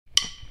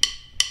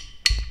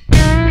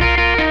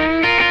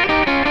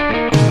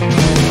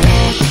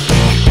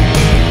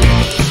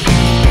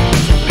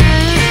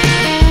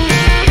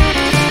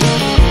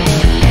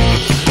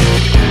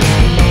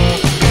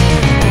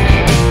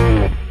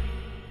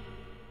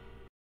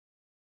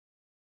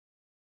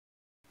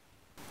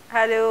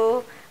Hello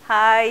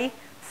hi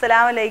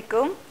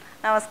അസ്സലാമലൈക്കും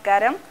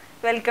നമസ്കാരം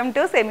welcome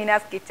to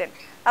സെമീനാസ് kitchen.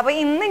 അപ്പോൾ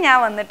ഇന്ന് ഞാൻ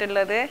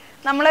വന്നിട്ടുള്ളത്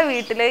നമ്മളെ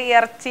വീട്ടിൽ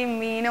ഇറച്ചിയും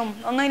മീനും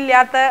ഒന്നും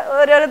ഇല്ലാത്ത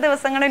ഓരോരോ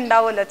ദിവസങ്ങൾ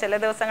ഉണ്ടാവുമല്ലോ. ചില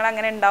ദിവസങ്ങൾ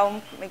അങ്ങനെ ഉണ്ടാവും,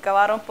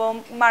 മിക്കവാറും ഇപ്പം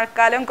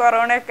മഴക്കാലം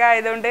കൊറോണയൊക്കെ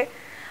ആയതുകൊണ്ട്.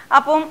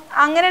 അപ്പം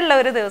അങ്ങനെയുള്ള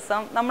ഒരു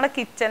ദിവസം നമ്മളെ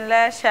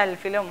കിച്ചണിലെ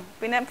ഷെൽഫിലും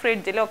പിന്നെ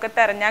ഫ്രിഡ്ജിലും ഒക്കെ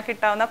തിരഞ്ഞാൽ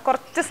കിട്ടാവുന്ന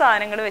കുറച്ച്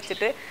സാധനങ്ങൾ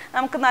വെച്ചിട്ട്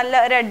നമുക്ക്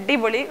നല്ല ഒരു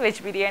അടിപൊളി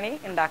വെജ് ബിരിയാണി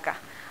ഉണ്ടാക്കാം.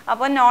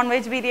 അപ്പോൾ നോൺ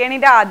വെജ്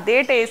ബിരിയാണിയുടെ അതേ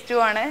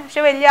ടേസ്റ്റുമാണ്,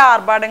 പക്ഷെ വലിയ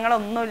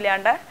ആർഭാടങ്ങളൊന്നും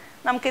ഇല്ലാണ്ട്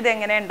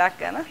നമുക്കിതെങ്ങനെ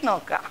ഉണ്ടാക്കുകയെന്ന്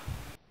നോക്കാം.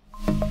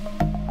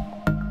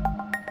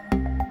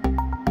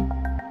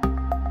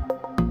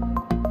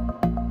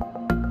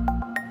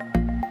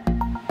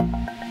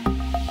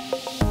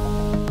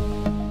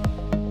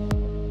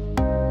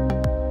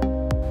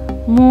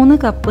 മൂന്ന്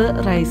കപ്പ്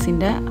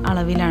റൈസിൻ്റെ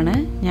അളവിലാണ്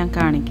ഞാൻ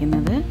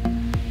കാണിക്കുന്നത്.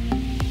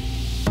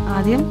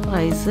 ആദ്യം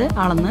റൈസ്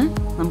അളന്ന്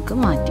നമുക്ക്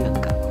മാറ്റി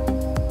വെക്കാം.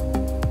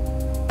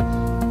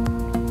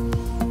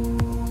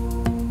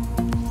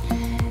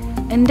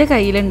 എൻ്റെ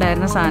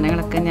കയ്യിലുണ്ടായിരുന്ന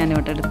സാധനങ്ങളൊക്കെ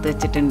ഞാനിവിടെ എടുത്ത്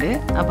വെച്ചിട്ടുണ്ട്.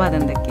 അപ്പോൾ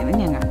അതെന്തൊക്കെയാണ്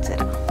ഞാൻ കാണിച്ചു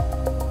തരാം.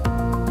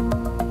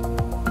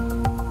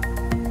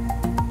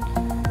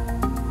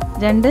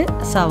 2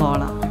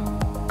 സവാള,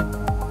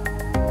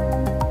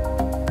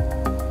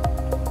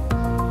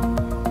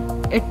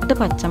 8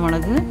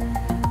 പച്ചമുളക്.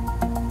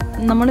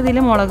 നമ്മളിതിൽ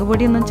മുളക്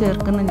പൊടിയൊന്നും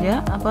ചേർക്കുന്നില്ല,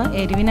 അപ്പോൾ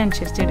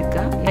എരിവിനനുസരിച്ച്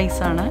എടുക്കുക.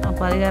 റൈസാണ്,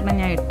 അപ്പോൾ അത് കാരണം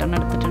ഞാൻ 8 എണ്ണം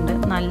എടുത്തിട്ടുണ്ട്.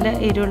 നല്ല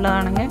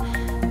എരിവുള്ളതാണെങ്കിൽ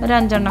ഒരു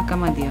 5 എണ്ണമൊക്കെ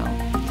മതിയാവും.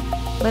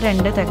 അപ്പോൾ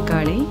 2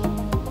 തക്കാളി,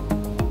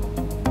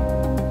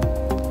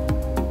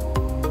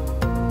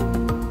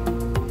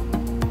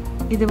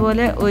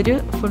 ഇതുപോലെ ഒരു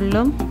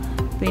ഫുള്ളും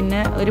പിന്നെ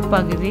ഒരു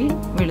പകുതി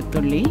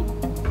വെളുത്തുള്ളി,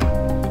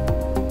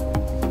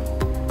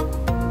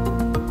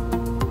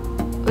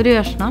 ഒരു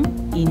കഷ്ണം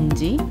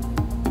ഇഞ്ചി,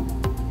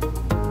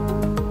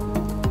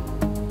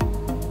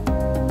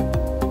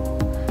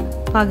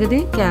 പകുതി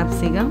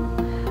ക്യാപ്സിക്കം.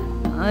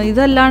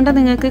 ഇതല്ലാണ്ട്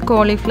നിങ്ങൾക്ക്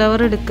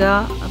കോളിഫ്ലവർ എടുക്കുക,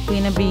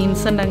 പിന്നെ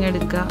ബീൻസ് ഉണ്ടെങ്കിൽ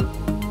എടുക്കുക.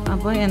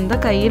 അപ്പോൾ എന്താ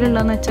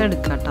കയ്യിലുള്ളതെന്ന് വെച്ചാൽ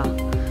എടുക്കുക കേട്ടോ.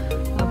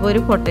 അപ്പോൾ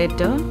ഒരു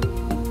പൊട്ടാറ്റോ,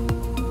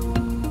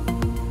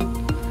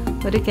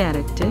 ഒരു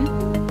carrot,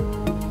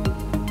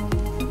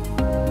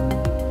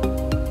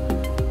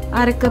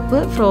 1/2 cup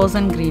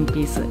frozen green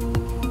peas.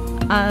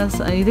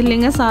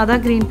 ഇതില്ലെങ്കിൽ സാധാ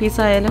ഗ്രീൻ പീസ്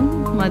ആയാലും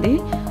മതി,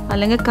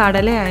 അല്ലെങ്കിൽ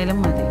കടല ആയാലും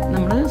മതി.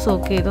 നമ്മൾ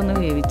സോക്ക് ചെയ്തൊന്ന്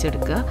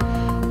വേവിച്ചെടുക്കുക.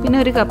 പിന്നെ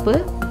 1 കപ്പ്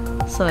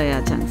സോയാ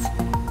ചങ്ക്സ്.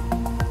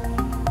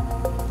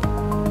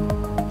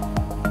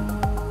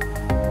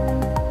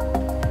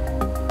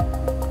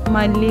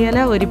 മല്ലിയില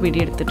ഒരു പിടി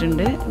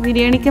എടുത്തിട്ടുണ്ട്.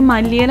 ബിരിയാണിക്ക്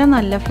മല്ലിയില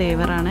നല്ല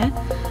ഫ്ലേവറാണ്,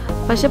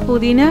 പക്ഷെ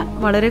പുതിന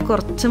വളരെ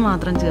കുറച്ച്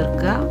മാത്രം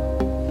ചേർക്കുക.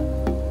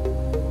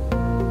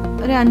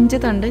 ഒരു 5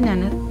 തണ്ട് ഞാൻ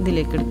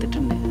ഇതിലേക്ക്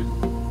എടുത്തിട്ടുണ്ട്.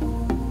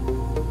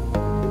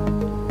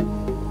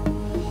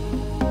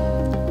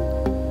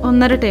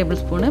 ഒന്നര ടേബിൾ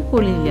സ്പൂണ്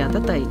പുളിയില്ലാത്ത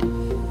തൈര്.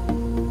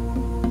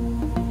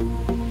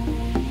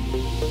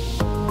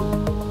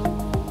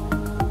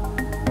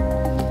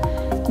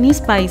 ഇനി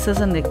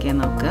സ്പൈസസ്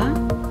എന്തൊക്കെയാണെന്ന് നോക്കുക.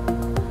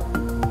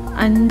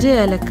 5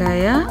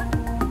 ഏലക്കായ,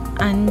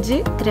 5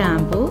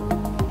 ഗ്രാമ്പു,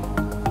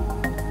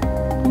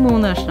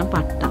 3 കഷ്ണം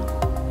പട്ട.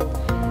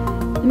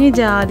 ഇനി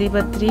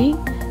ജാതിപത്രി,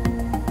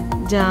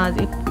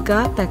 ജാതിക്ക,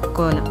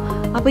 തെക്കോല.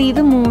 അപ്പോൾ ഇത്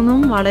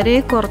 3ഉം വളരെ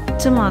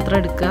കുറച്ച് മാത്രം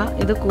എടുക്കുക.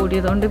 ഇത്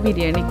കൂടിയതുകൊണ്ട്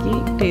ബിരിയാണിക്ക്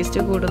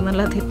ടേസ്റ്റ്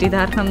കൂടുന്നുള്ള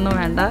തെറ്റിദ്ധാരണ ഒന്നും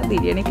വേണ്ട,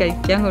 ബിരിയാണി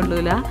കഴിക്കാൻ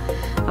കൊള്ളൂല.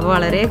 അപ്പോൾ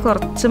വളരെ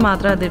കുറച്ച്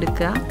മാത്രം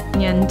അതെടുക്കുക.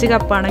 ഇനി 5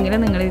 കപ്പാണെങ്കിൽ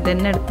നിങ്ങൾ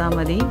ഇതന്നെ എടുത്താൽ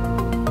മതി.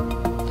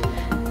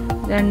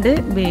 2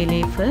 ബേ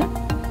ലീഫ്,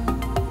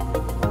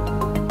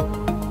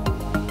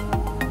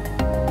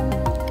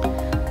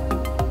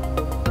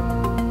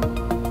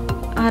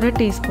 1/2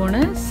 ടീസ്പൂണ്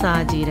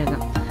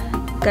സാജീരകം.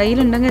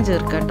 കയ്യിലുണ്ടെങ്കിൽ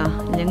ചേർക്കുക കേട്ടോ,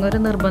 ഇല്ലെങ്കിൽ ഒരു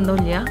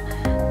നിർബന്ധമില്ല.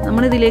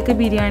 നമ്മളിതിലേക്ക്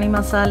ബിരിയാണി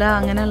മസാല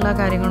അങ്ങനെയുള്ള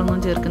കാര്യങ്ങളൊന്നും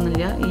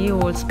ചേർക്കുന്നില്ല, ഈ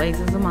ഓൾ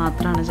സ്പൈസസ്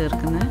മാത്രമാണ്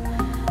ചേർക്കുന്നത്.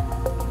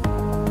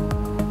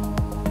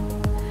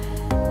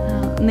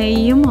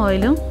 നെയ്യും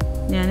ഓയിലും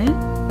ഞാൻ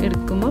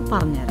എടുക്കുമ്പോൾ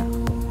പറഞ്ഞുതരാം.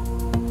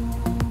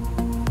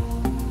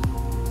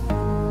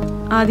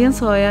 ആദ്യം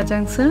സോയാ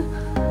ചങ്ക്സ്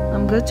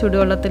നമുക്ക്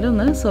ചുടുവെള്ളത്തിൽ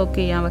ഒന്ന് സോക്ക്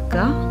ചെയ്യാൻ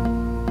വെക്കുക.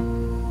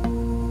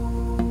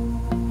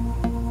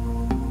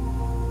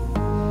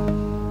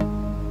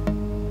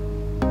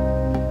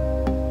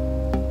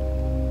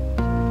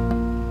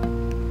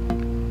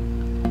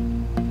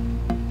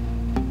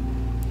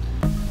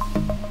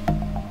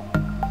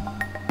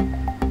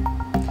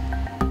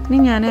 ഇനി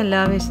ഞാൻ എല്ലാ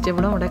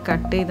വെജിറ്റബിളും ഇവിടെ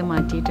കട്ട് ചെയ്ത്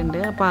മാറ്റിയിട്ടുണ്ട്.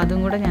 അപ്പോൾ അതും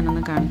കൂടെ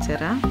ഞാനൊന്ന് കാണിച്ചു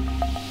തരാം.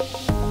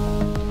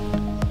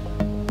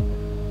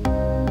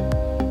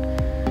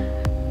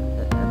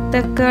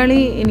 തക്കാളി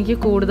എനിക്ക്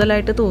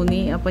കൂടുതലായിട്ട് തോന്നി,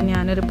 അപ്പോൾ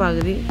ഞാനൊരു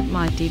പകുതി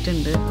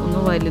മാറ്റിയിട്ടുണ്ട്. ഒന്ന്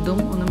വലുതും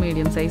ഒന്ന്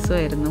മീഡിയം സൈസും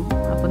ആയിരുന്നു.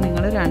 അപ്പോൾ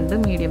നിങ്ങൾ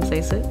 2 മീഡിയം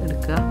സൈസ്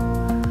എടുക്കുക.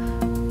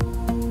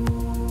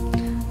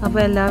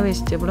 അപ്പോൾ എല്ലാ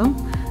വെജിറ്റബിളും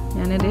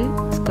ഞാനൊരു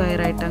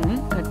സ്ക്വയറായിട്ട് അങ്ങ്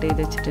കട്ട്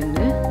ചെയ്ത്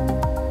വെച്ചിട്ടുണ്ട്.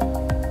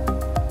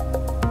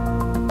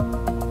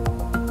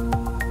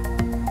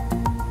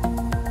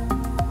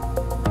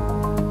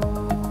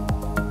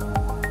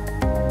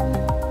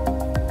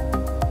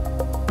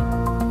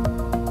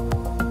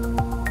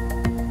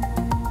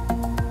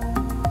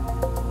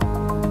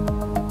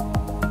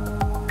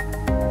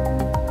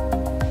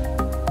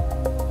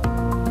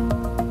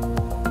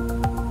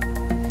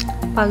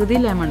 പകുതി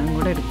ലെമണും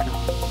കൂടെ എടുക്കുക.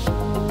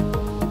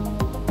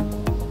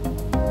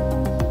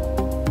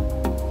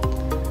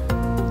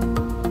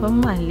 അപ്പം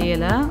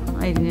മല്ലിയില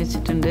അരിഞ്ഞ്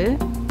വെച്ചിട്ടുണ്ട്.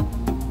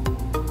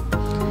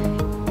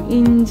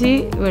 ഇഞ്ചി,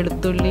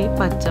 വെളുത്തുള്ളി,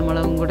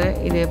 പച്ചമുളകും കൂടെ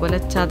ഇതേപോലെ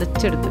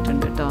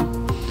ചതച്ചെടുത്തിട്ടുണ്ട് കേട്ടോ.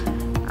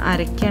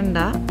 അരയ്ക്കണ്ട,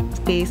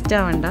 പേസ്റ്റ്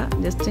ആവണ്ട,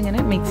 ജസ്റ്റ്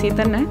ഇങ്ങനെ മിക്സിയിൽ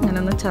തന്നെ ഇങ്ങനെ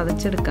ഒന്ന്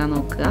ചതച്ചെടുക്കാൻ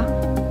നോക്കുക.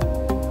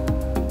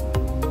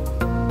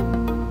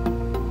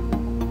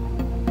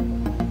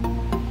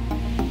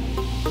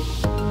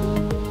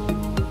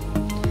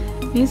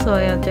 ഈ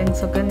സോയാ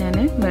ചങ്ക്സൊക്കെ ഞാൻ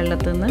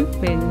വെള്ളത്തിൽ നിന്ന്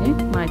പിഴിഞ്ഞ്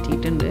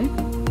മാറ്റിയിട്ടുണ്ട്.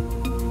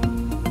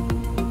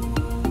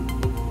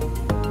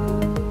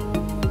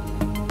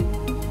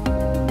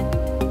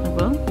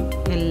 അപ്പോൾ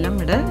എല്ലാം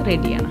ഇവിടെ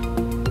റെഡിയാണ്.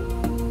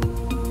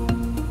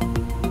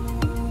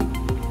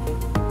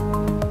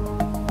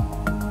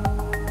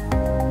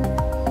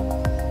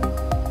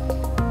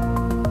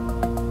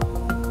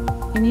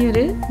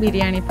 ഇനിയൊരു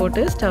ബിരിയാണി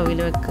പോട്ട്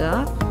സ്റ്റൗവിൽ വെക്കുക.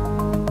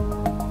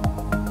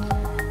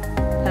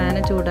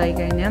 പാന് ചൂടായി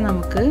കഴിഞ്ഞാൽ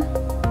നമുക്ക്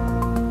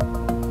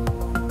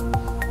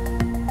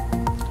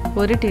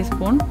 1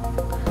 ടീസ്പൂൺ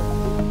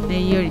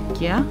നെയ്യ്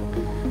ഒഴിക്കുക.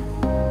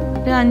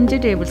 ഒരു 5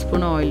 ടേബിൾ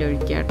സ്പൂൺ ഓയിൽ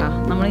ഒഴിക്കുക കേട്ടോ.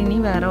 നമ്മൾ ഇനി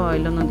വേറെ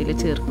ഓയിലൊന്നും ഇതിൽ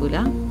ചേർക്കില്ല.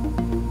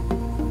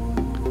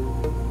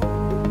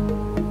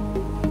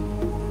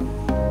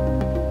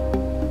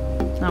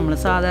 നമ്മൾ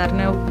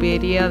സാധാരണ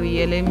ഉപ്പേരി,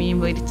 അവിയൽ, മീൻ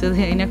പൊരിച്ചത്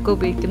അതിനൊക്കെ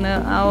ഉപയോഗിക്കുന്ന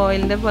ആ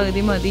ഓയിലിൻ്റെ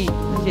പകുതി മതി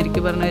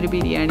ശരിക്കും പറഞ്ഞ ഒരു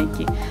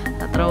ബിരിയാണിക്ക്.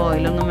 അത്ര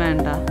ഓയിലൊന്നും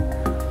വേണ്ട.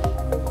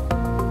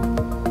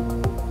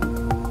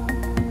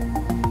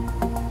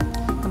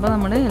 അപ്പോൾ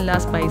നമ്മൾ എല്ലാ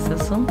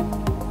സ്പൈസസും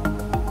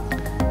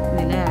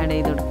ഇതിൽ ആഡ്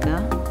ചെയ്ത് കൊടുക്കുക.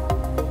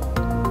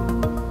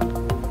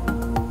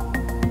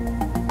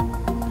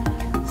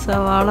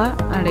 സവാള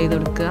ആഡ് ചെയ്ത്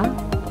കൊടുക്കുക.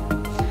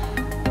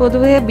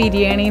 പൊതുവേ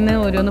ബിരിയാണിയിൽ നിന്ന്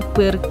ഓരോന്ന്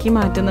പെറുക്കി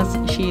മാറ്റുന്ന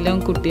ശീലം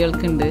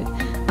കുട്ടികൾക്കുണ്ട്.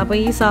 അപ്പോൾ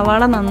ഈ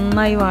സവാള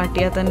നന്നായി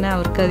വാട്ടിയാൽ തന്നെ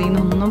അവർക്ക് അതിൽ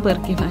നിന്നൊന്നും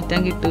പെറുക്കി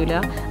മാറ്റാൻ കിട്ടില്ല.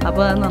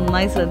 അപ്പോൾ അത്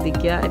നന്നായി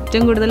ശ്രദ്ധിക്കുക.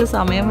 ഏറ്റവും കൂടുതൽ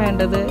സമയം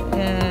വേണ്ടത്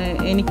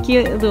എനിക്ക്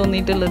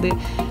തോന്നിയിട്ടുള്ളത്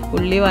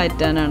ഉള്ളി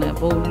വഴറ്റാനാണ്.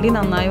 അപ്പോൾ ഉള്ളി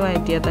നന്നായി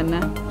വഴറ്റിയാൽ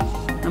തന്നെ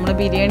നമ്മുടെ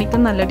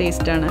ബിരിയാണിക്കും നല്ല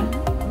ടേസ്റ്റാണ്.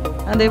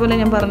 അതേപോലെ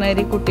ഞാൻ പറഞ്ഞ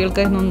മാതിരി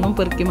കുട്ടികൾക്ക് അതിനൊന്നും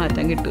പെറുക്കി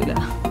മാറ്റാൻ കിട്ടില്ല.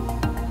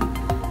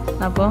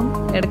 അപ്പം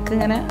ഇടയ്ക്ക്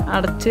ഇങ്ങനെ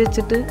അടച്ചു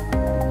വെച്ചിട്ട്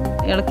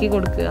ഇളക്കി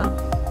കൊടുക്കുക.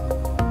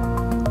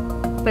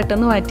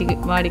 പെട്ടെന്ന്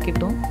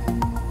വാടിക്കിട്ടും.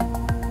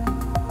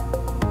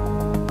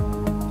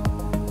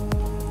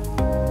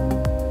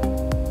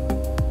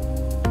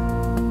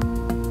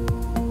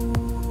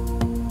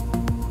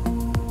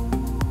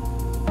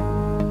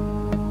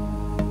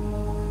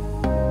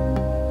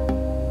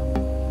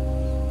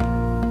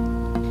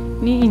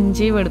 ഇനി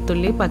ഇഞ്ചി,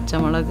 വെളുത്തുള്ളി,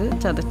 പച്ചമുളക്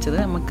ചതച്ചത്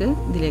നമുക്ക്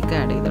ഇതിലേക്ക്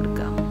ആഡ് ചെയ്ത്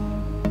കൊടുക്കാം.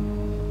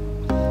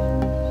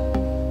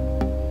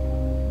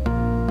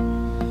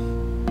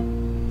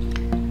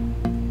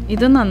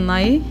 ഇത്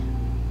നന്നായി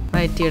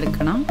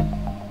വഴറ്റിയെടുക്കണം.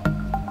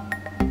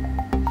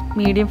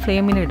 മീഡിയം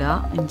ഫ്ലെയിമിലിടുക.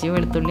 ഇഞ്ചി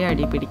വെളുത്തുള്ളി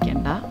അടി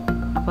പിടിക്കണ്ട.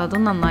 അപ്പോൾ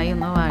അതും നന്നായി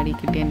ഒന്ന് വാടി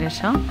കിട്ടിയതിന്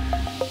ശേഷം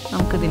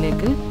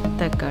നമുക്കിതിലേക്ക്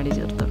തക്കാളി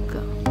ചേർത്ത് കൊടുക്കുക.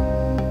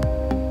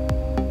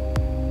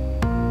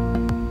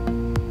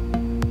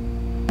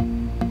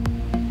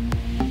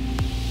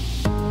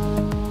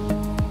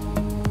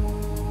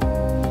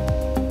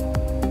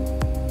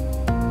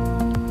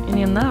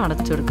 ഇനി ഒന്ന്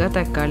അടച്ചു കൊടുക്കുക.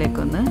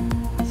 തക്കാളിയൊക്കെ ഒന്ന്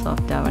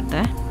സോഫ്റ്റ്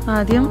ആവട്ടെ.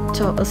 ആദ്യം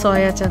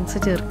സോയാ ചങ്ക്സ്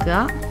ചേർക്കുക.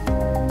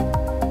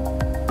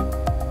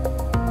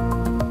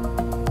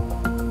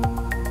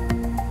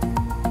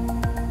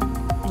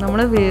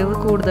 നമ്മൾ വേവ്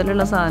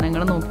കൂടുതലുള്ള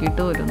സാധനങ്ങൾ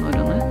നോക്കിയിട്ട്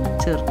ഓരോന്നോരോന്ന്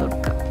ചേർത്ത്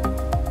കൊടുക്കുക.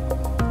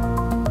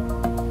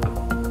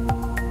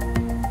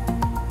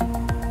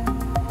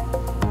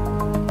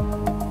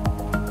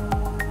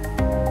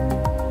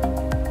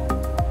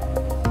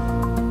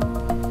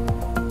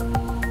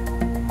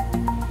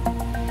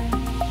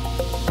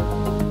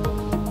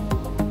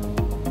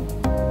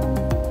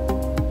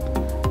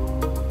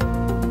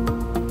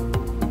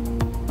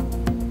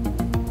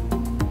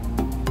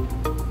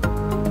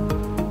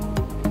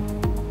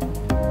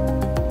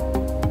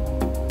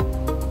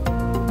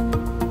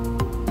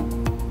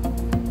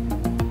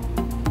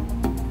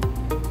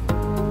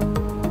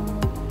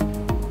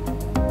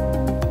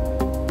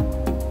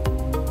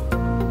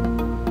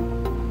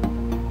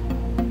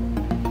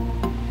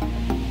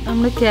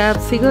 നമ്മൾ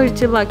ക്യാപ്സിക്കം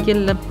ഒഴിച്ച്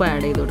ബാക്കിയെല്ലാം ഇപ്പോൾ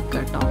ആഡ് ചെയ്ത് കൊടുക്കുക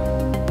കേട്ടോ.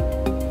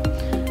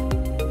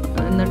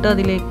 എന്നിട്ട്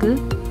അതിലേക്ക്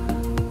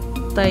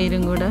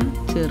തൈരും കൂടെ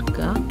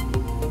ചേർക്കുക.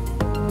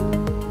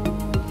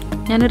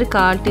 ഞാനൊരു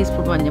 1/4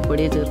 ടീസ്പൂൺ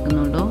മഞ്ഞൾപ്പൊടിയെ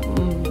ചേർക്കുന്നുള്ളൂ.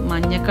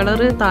 മഞ്ഞ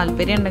കളറ്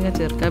താല്പര്യം ഉണ്ടെങ്കിൽ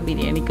ചേർക്കുക.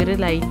 ബിരിയാണിക്കൊരു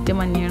ലൈറ്റ്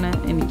മഞ്ഞയാണ്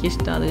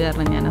എനിക്കിഷ്ടം. അത്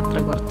കാരണം ഞാൻ അത്ര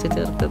കുറച്ച്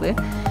ചേർത്തത്.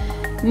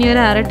 ഇനി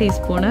ഒരു 1/2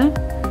 ടീസ്പൂണ്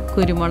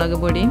കുരുമുളക്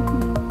പൊടിയും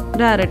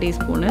 1/2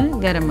 ടീസ്പൂണ്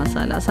ഗരം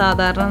മസാല.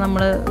 സാധാരണ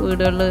നമ്മൾ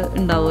വീടുകളിൽ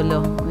ഉണ്ടാവുമല്ലോ,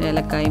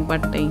 ഏലക്കായും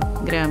പട്ടയും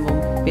ഗ്രാമ്പും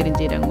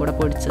പെരിഞ്ചീരകം കൂടെ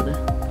പൊടിച്ചത്.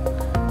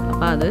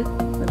 അപ്പോൾ അത്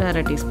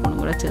 1/2 ടീസ്പൂണും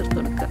കൂടെ ചേർത്ത്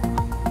കൊടുക്കുക.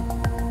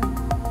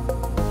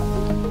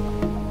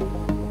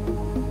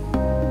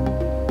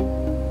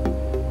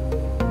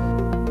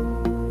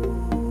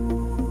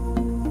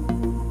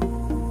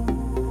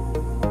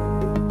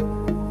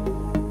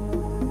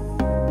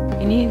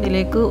 ഇനി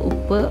ഇതിലേക്ക്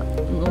ഉപ്പ്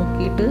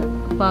നോക്കിയിട്ട്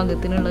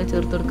പാകത്തിനുള്ളത്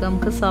ചേർത്ത് കൊടുക്കുക.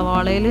 നമുക്ക്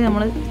സവാളയിൽ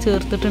നമ്മൾ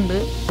ചേർത്തിട്ടുണ്ട്,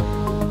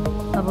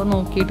 അപ്പോൾ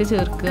നോക്കിയിട്ട്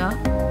ചേർക്കുക.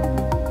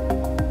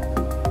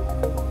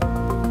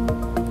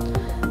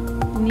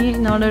 ഇനി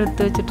നമ്മൾ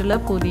എടുത്ത് വെച്ചിട്ടുള്ള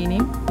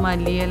പുതിനയും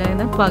മല്ലിയില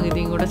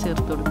പകുതിയും കൂടെ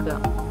ചേർത്ത് കൊടുക്കുക.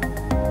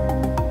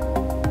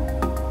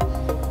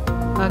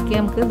 ബാക്കി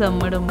നമുക്ക്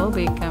ദമ്മിടുമ്പോൾ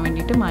ഉപയോഗിക്കാൻ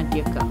വേണ്ടിയിട്ട് മാറ്റി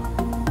വെക്കാം.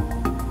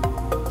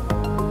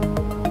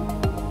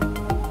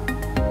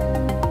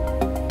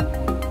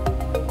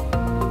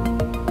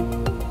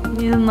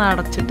 ഇതൊന്ന്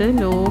അടച്ചിട്ട്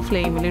ലോ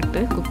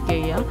ഫ്ലെയിമിലിട്ട് കുക്ക്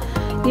ചെയ്യുക.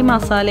 ഈ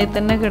മസാലയിൽ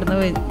തന്നെ കിടന്ന്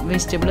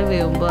വെജിറ്റബിൾ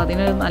വേവുമ്പോൾ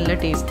അതിനൊരു നല്ല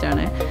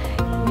ടേസ്റ്റാണ്.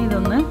 ഇനി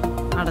ഇതൊന്ന്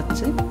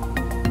അടച്ച്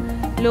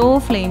ലോ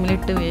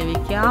ഫ്ലെയിമിലിട്ട്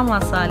വേവിക്കുക. ആ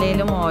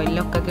മസാലയിലും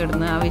ഓയിലും ഒക്കെ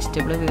കിടന്ന് ആ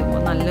വെജിറ്റബിൾ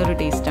വേവുമ്പോൾ നല്ലൊരു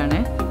ടേസ്റ്റാണ്.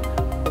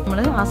 നമ്മൾ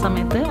ആ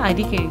സമയത്ത്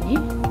അരി കഴുകി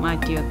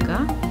മാറ്റി വെക്കുക.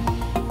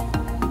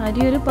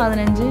 അരി ഒരു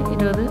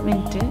 15-20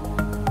 മിനിറ്റ്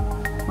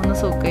ഒന്ന്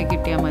സോക്കായി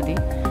കിട്ടിയാൽ മതി.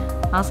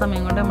 ആ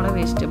സമയം കൊണ്ട് നമ്മുടെ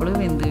വെജിറ്റബിൾ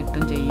വെന്ത്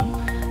കിട്ടും ചെയ്യും.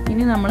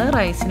 ഇനി നമ്മൾ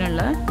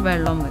റൈസിനുള്ള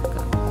വെള്ളം വെക്കുക.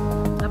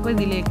 അപ്പോൾ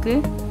ഇതിലേക്ക്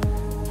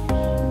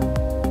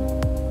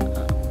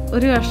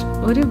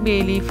ഒരു ബേ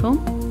ലീഫും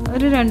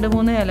ഒരു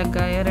 2-3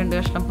 ഏലക്കായ, 2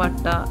 കഷ്ണം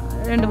പട്ട,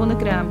 2-3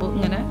 ഗ്രാമ്പു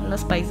ഇങ്ങനെ ഉള്ള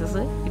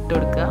സ്പൈസസ് ഇട്ട്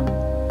കൊടുക്കുക.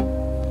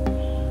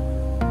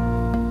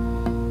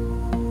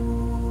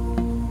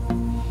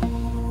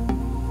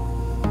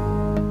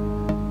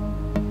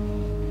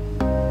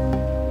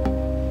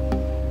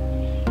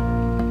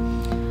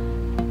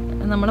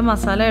 നമ്മൾ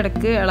മസാല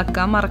ഇടയ്ക്ക്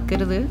ഇളക്കാൻ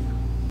മറക്കരുത്.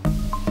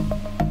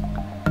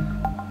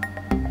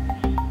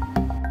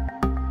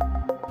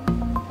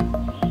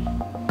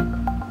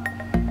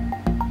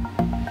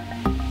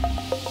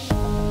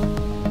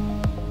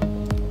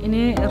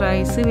 ഇനി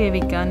റൈസ്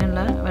വേവിക്കാനുള്ള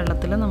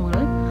വെള്ളത്തിൽ നമ്മൾ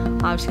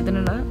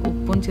ആവശ്യത്തിനുള്ള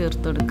ഉപ്പും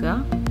ചേർത്ത് കൊടുക്കുക.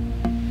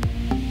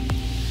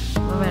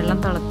 അപ്പോൾ വെള്ളം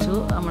തിളച്ചു,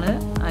 നമ്മൾ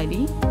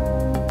അരി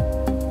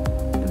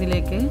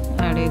ഇതിലേക്ക്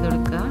ആഡ് ചെയ്ത്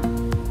കൊടുക്കുക.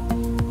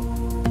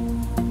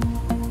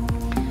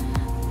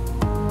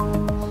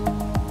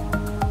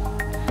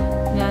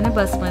 ഞാൻ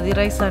ബസ്മതി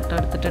റൈസ് ആട്ടോ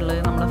എടുത്തിട്ടുള്ളത്.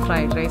 നമ്മൾ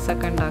ഫ്രൈഡ്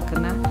റൈസൊക്കെ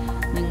ഉണ്ടാക്കുന്ന,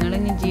 നിങ്ങൾ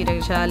ഇനി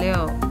ജീരകശാലയോ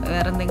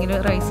വേറെ എന്തെങ്കിലും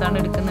റൈസാണ്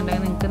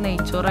എടുക്കുന്നുണ്ടെങ്കിൽ നിങ്ങൾക്ക്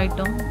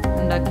നെയ്ച്ചോറായിട്ടും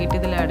ഉണ്ടാക്കിയിട്ട്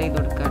ഇതിൽ ആഡ് ചെയ്ത്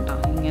കൊടുക്കാം കേട്ടോ.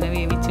 ഇങ്ങനെ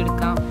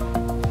വേവിച്ചെടുക്കാം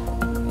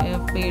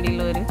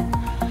പേടിയുള്ളവർ.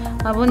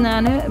 അപ്പോൾ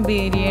ഞാൻ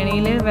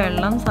ബിരിയാണിയിൽ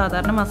വെള്ളം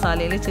സാധാരണ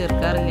മസാലയിൽ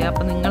ചേർക്കാറില്ല.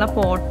 അപ്പോൾ നിങ്ങളെ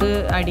പോട്ട്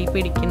അടി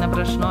പിടിക്കുന്ന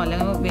പ്രശ്നമോ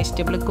അല്ലെങ്കിൽ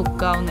വെജിറ്റബിൾ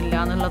കുക്കാവുന്നില്ല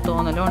എന്നുള്ള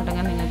തോന്നലോ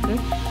ഉണ്ടെങ്കിൽ നിങ്ങൾക്ക്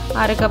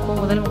 1/2 കപ്പ്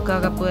മുതൽ 3/4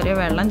 കപ്പ് വരെ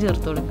വെള്ളം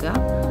ചേർത്ത് കൊടുക്കുക.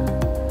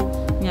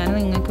 ഞാൻ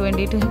നിങ്ങൾക്ക്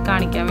വേണ്ടിയിട്ട്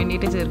കാണിക്കാൻ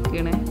വേണ്ടിയിട്ട്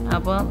ചേർക്കുകയാണ്.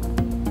 അപ്പോൾ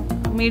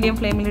മീഡിയം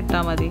ഫ്ലെയിമിൽ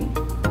ഇട്ടാൽ മതി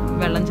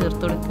വെള്ളം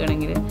ചേർത്ത്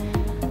കൊടുക്കുകയാണെങ്കിൽ.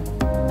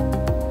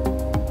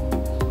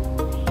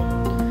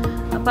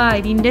 അപ്പോൾ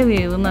അരിൻ്റെ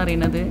വേവ് എന്ന്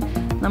പറയുന്നത്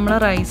നമ്മളെ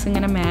റൈസ്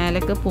ഇങ്ങനെ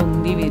മേലൊക്കെ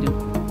പൊന്തി വരും.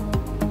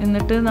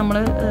 എന്നിട്ട് നമ്മൾ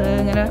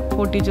ഇങ്ങനെ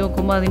പൊട്ടിച്ച്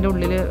നോക്കുമ്പോൾ അതിൻ്റെ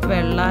ഉള്ളിൽ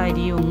വെള്ള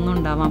അരി ഒന്നും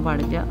ഉണ്ടാവാൻ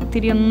പാടില്ല.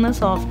 ഇത്തിരി ഒന്ന്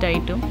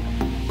സോഫ്റ്റായിട്ടും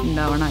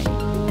ഉണ്ടാവണം അരി.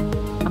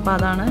 അപ്പോൾ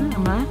അതാണ്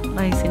നമ്മളെ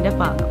റൈസിൻ്റെ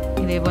പാകം.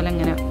 ഇതേപോലെ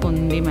ഇങ്ങനെ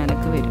പൊന്തി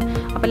മേലക്ക് വരും.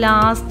 അപ്പോൾ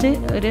ലാസ്റ്റ്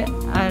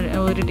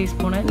ഒരു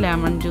ടീസ്പൂണ്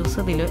ലെമൺ ജ്യൂസ്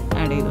ഇതിൽ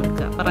ആഡ് ചെയ്ത്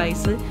കൊടുക്കുക. അപ്പോൾ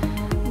റൈസ്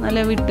നല്ല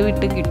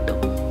വിട്ട് കിട്ടും,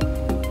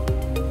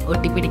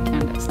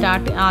 ഒട്ടിപ്പിടിക്കാണ്ട്.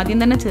 ആദ്യം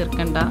തന്നെ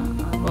ചേർക്കണ്ട,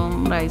 അപ്പം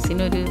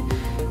റൈസിനൊരു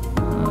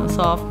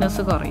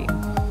സോഫ്റ്റ്നെസ് കുറയും.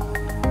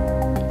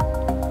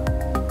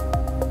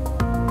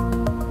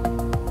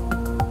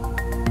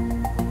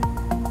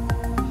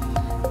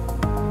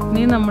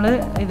 ഇനി നമ്മൾ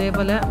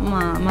ഇതേപോലെ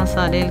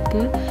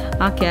മസാലയിലേക്ക്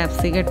ആ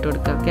ക്യാപ്സിക്കം ഇട്ട്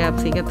കൊടുക്കുക.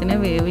 ക്യാപ്സിക്കത്തിന്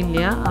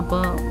വേവില്ല,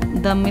 അപ്പോൾ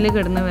ദമ്മിൽ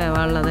കിടന്ന്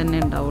വേവാനുള്ളത് തന്നെ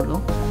ഉണ്ടാവുള്ളൂ.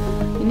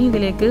 ഇനി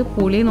ഇതിലേക്ക്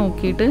പുളി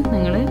നോക്കിയിട്ട്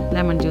നിങ്ങൾ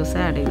ലെമൺ ജ്യൂസ്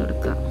ആഡ് ചെയ്ത്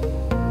കൊടുക്കുക.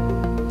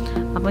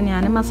 അപ്പോൾ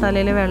ഞാൻ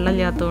മസാലയിൽ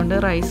വെള്ളമില്ലാത്തതുകൊണ്ട്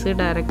റൈസ്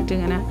ഡയറക്റ്റ്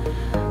ഇങ്ങനെ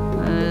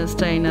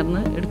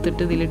സ്ട്രെയിനറിന്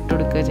എടുത്തിട്ട് ഇതിലിട്ട്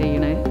കൊടുക്കുക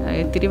ചെയ്യണത്.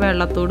 ഇത്തിരി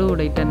വെള്ളത്തോട്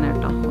കൂടിയിട്ട് തന്നെ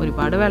കേട്ടോ,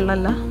 ഒരുപാട്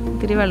വെള്ളമല്ല,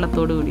 ഇത്തിരി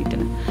വെള്ളത്തോട് കൂടിയിട്ട്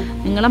തന്നെ.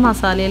 നിങ്ങളെ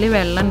മസാലയിൽ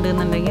വെള്ളം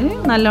ഉണ്ടെന്നുണ്ടെങ്കിൽ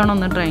നല്ലോണം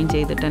ഒന്ന് ഡ്രൈൻ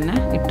ചെയ്തിട്ട് തന്നെ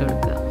ഇട്ട്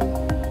കൊടുക്കുക.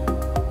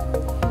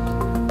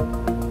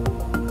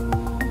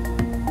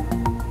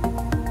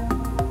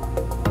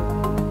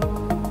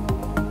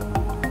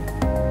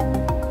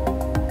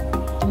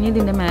 ഇനി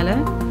ഇതിൻ്റെ മേലെ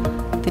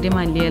ഇത്തിരി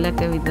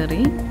മല്ലിയിലൊക്കെ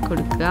വിതറി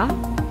കൊടുക്കുക.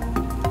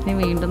 ഇനി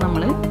വീണ്ടും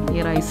നമ്മൾ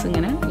ഈ റൈസ്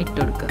ഇങ്ങനെ ഇട്ട്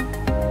കൊടുക്കുക.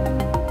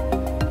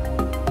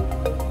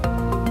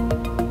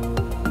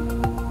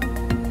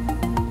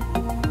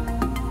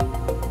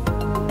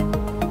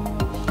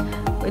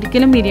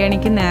 ഒരിക്കലും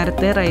ബിരിയാണിക്ക്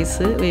നേരത്തെ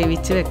റൈസ്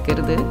വേവിച്ച്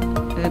വെക്കരുത്.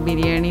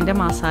 ബിരിയാണീൻ്റെ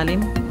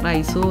മസാലയും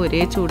റൈസും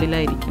ഒരേ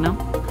ചൂടിലായിരിക്കണം.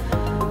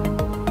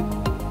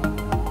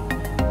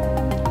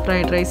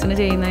 ഫ്രൈഡ് റൈസിന്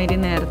ചെയ്യുന്നതിന്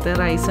നേരത്തെ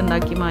റൈസ്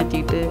ഉണ്ടാക്കി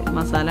മാറ്റിയിട്ട്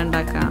മസാല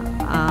ഉണ്ടാക്കാം,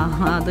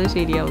 അത്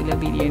ശരിയാവില്ല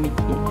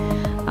ബിരിയാണിക്ക്.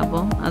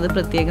 അപ്പം അത്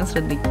പ്രത്യേകം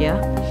ശ്രദ്ധിക്കുക.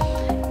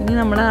 ഇനി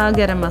നമ്മൾ ആ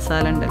ഗരം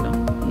മസാല ഉണ്ടല്ലോ,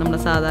 നമ്മൾ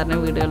സാധാരണ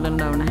വീടുകളിൽ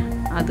ഉണ്ടാവണേ,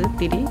 അത്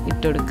ഇത്തിരി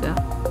ഇട്ടുകൊടുക്കുക.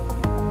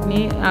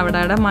 ഇനി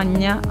അവിടെ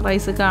മഞ്ഞ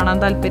റൈസ് കാണാൻ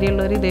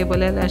താല്പര്യമുള്ളവർ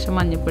ഇതേപോലെ ലേശം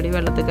മഞ്ഞൾപ്പൊടി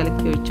വെള്ളത്തിൽ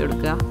കലക്കി ഒഴിച്ചു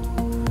കൊടുക്കുക.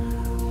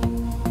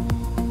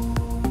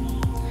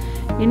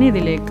 ഇനി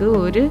ഇതിലേക്ക്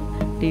 1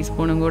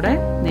 ടീസ്പൂണും കൂടെ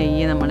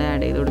നെയ്യ് നമ്മൾ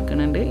ആഡ് ചെയ്ത്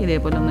കൊടുക്കുന്നുണ്ട്.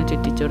 ഇതേപോലെ ഒന്ന്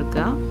ചുറ്റിച്ചു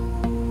കൊടുക്കുക.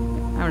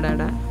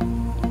 അവിടെ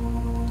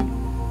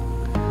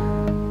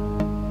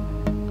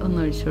ഒന്ന്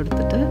ഒഴിച്ചു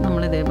കൊടുത്തിട്ട്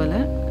നമ്മൾ ഇതേപോലെ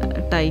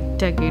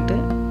ടൈറ്റാക്കിയിട്ട്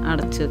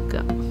അടച്ച് വെക്കുക.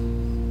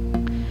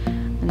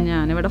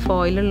 ഞാനിവിടെ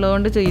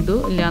ഫോയിലുള്ളതുകൊണ്ട് ചെയ്തു.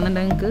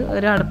 ഇല്ലാന്നുണ്ടെങ്കിൽ നിങ്ങൾക്ക്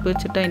ഒരു അടുപ്പ്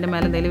വെച്ചിട്ട് അതിൻ്റെ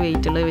മേലെ എന്തെങ്കിലും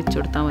വെയിറ്റ് ഉള്ളത് വെച്ച്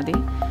കൊടുത്താൽ മതി.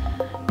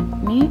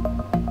 ഇനി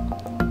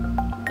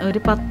ഒരു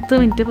 10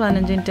 മിനിറ്റ്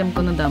 15 മിനിറ്റ്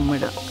നമുക്കൊന്ന്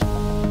ദമ്മിടാം.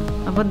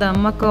 അപ്പോൾ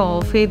ദമ്മൊക്കെ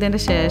ഓഫ് ചെയ്തതിന്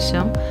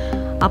ശേഷം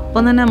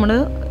അപ്പം തന്നെ നമ്മൾ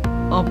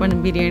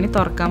ബിരിയാണി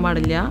തുറക്കാൻ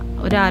പാടില്ല.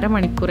 ഒരു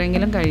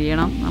അരമണിക്കൂറെങ്കിലും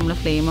കഴിയണം. നമ്മൾ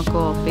ഫ്ലെയിമൊക്കെ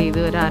ഓഫ് ചെയ്ത്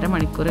ഒരു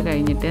അരമണിക്കൂർ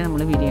കഴിഞ്ഞിട്ട്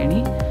നമ്മൾ ബിരിയാണി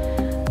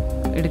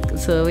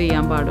സെർവ്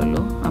ചെയ്യാൻ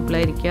പാടുള്ളൂ.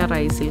 അപ്പോഴായിരിക്കുക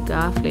റൈസിലേക്ക്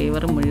ആ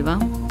ഫ്ലേവർ മുഴുവൻ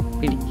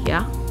പിടിക്കുക.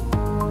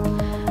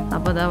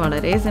 അപ്പോൾ അതാ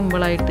വളരെ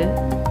സിമ്പിളായിട്ട്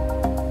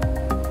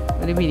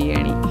ഒരു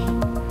ബിരിയാണി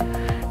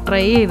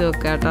ട്രൈ ചെയ്ത്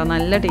വെക്കുക കേട്ടോ.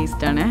 നല്ല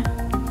ടേസ്റ്റാണ്.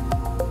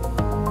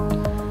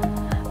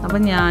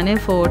 അപ്പം ഞാൻ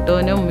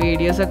ഫോട്ടോനും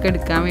വീഡിയോസൊക്കെ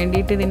എടുക്കാൻ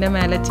വേണ്ടിയിട്ട് ഇതിൻ്റെ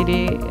മേലെ ഇച്ചിരി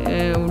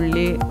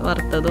ഉള്ളി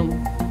വറുത്തതും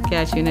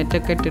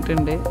കാഷ്യൂനട്ടൊക്കെ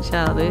ഇട്ടിട്ടുണ്ട്. പക്ഷെ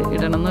അത്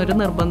ഇടണമെന്നൊരു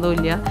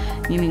നിർബന്ധമില്ല.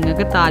 ഇനി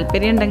നിങ്ങൾക്ക്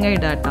താല്പര്യം ഉണ്ടെങ്കിൽ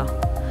ഇടാം കേട്ടോ.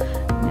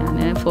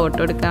 ഞാൻ ഫോട്ടോ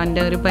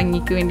എടുക്കാൻ്റെ ഒരു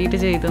ഭംഗിക്ക് വേണ്ടിയിട്ട്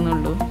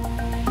ചെയ്തെന്നുള്ളൂ.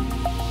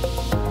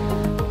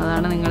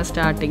 അതാണ് നിങ്ങൾ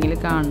സ്റ്റാർട്ടിങ്ങിൽ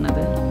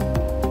കാണുന്നത്.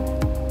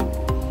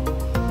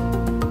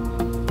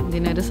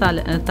 ഇതിനൊരു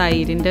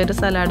തൈരിൻ്റെ ഒരു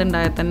സലാഡ്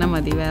ഉണ്ടായാൽ തന്നെ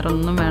മതി, വേറെ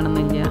ഒന്നും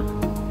വേണമെന്നില്ല.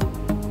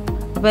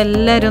 അപ്പോൾ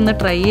എല്ലാവരും ഒന്ന്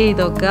ട്രൈ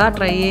ചെയ്ത് നോക്കുക.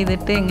 ട്രൈ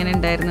ചെയ്തിട്ട് എങ്ങനെ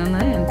ഉണ്ടായിരുന്നു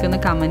എന്ന് എനിക്കൊന്ന്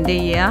കമൻറ്റ്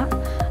ചെയ്യുക.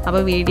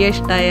 അപ്പോൾ വീഡിയോ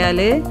ഇഷ്ടമായാൽ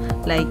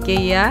ലൈക്ക്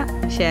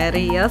ചെയ്യുക, ഷെയർ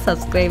ചെയ്യുക,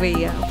 സബ്സ്ക്രൈബ്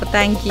ചെയ്യുക. അപ്പോൾ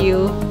താങ്ക്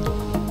യു.